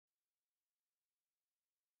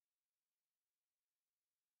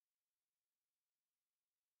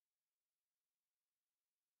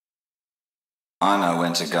I know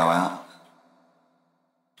when to go out,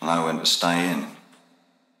 know when to stay in,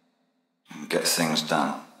 and get things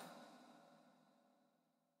done.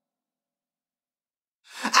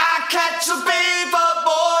 I catch a paper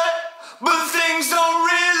boy, but things don't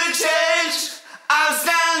really change. I'm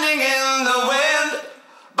standing in the wind,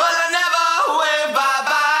 but I never wave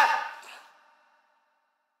bye-bye.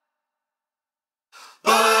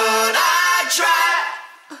 But I try.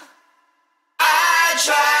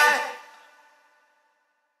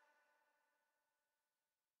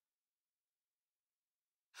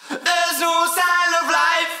 There's no sign of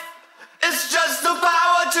life, it's just the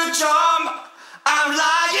power to charm. I'm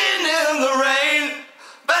lying in the rain,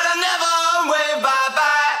 but I never wave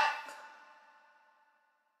bye-bye.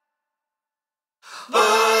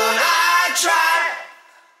 But I try.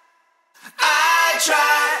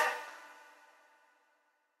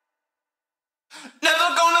 Never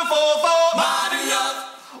gonna fall for modern love.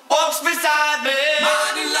 Walks beside me,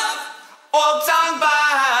 modern love. Walks on by,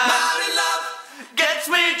 modern love. Gets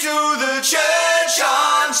me to the church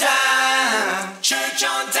on time. Church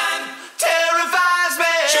on time. Terrifies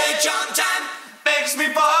me. Church on time. Makes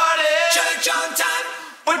me party. Church on time.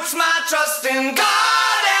 Puts my trust in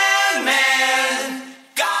God and man.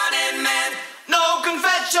 God and man. No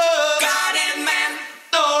confession. God and man.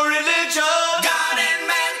 No religion. God and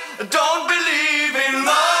man. Don't believe in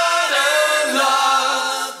modern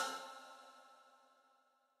love.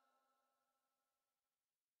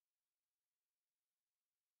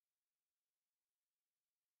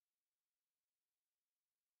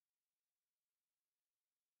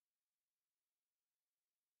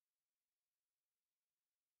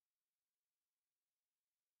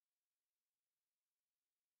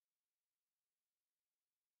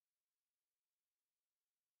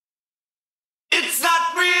 It's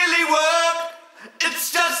not really work,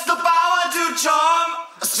 it's just the power to charm.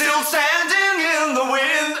 Still standing in the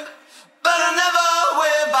wind, but I never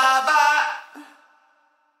wave bye-bye.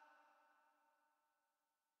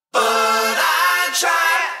 But I try.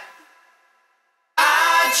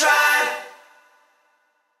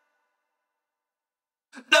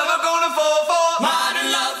 Never gonna fall for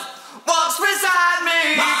modern love. Walks beside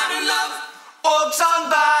me, modern love. Walks on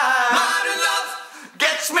by, modern love.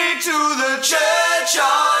 Gets me to the church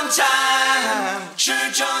on time.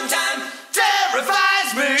 Church on time.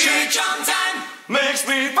 Terrifies me. Church on time. Makes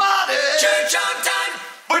me party. Church on time.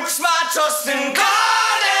 Puts my trust in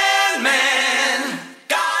God and man.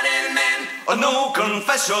 God and man. No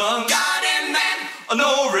confession. God and man.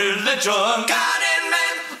 No religion. God and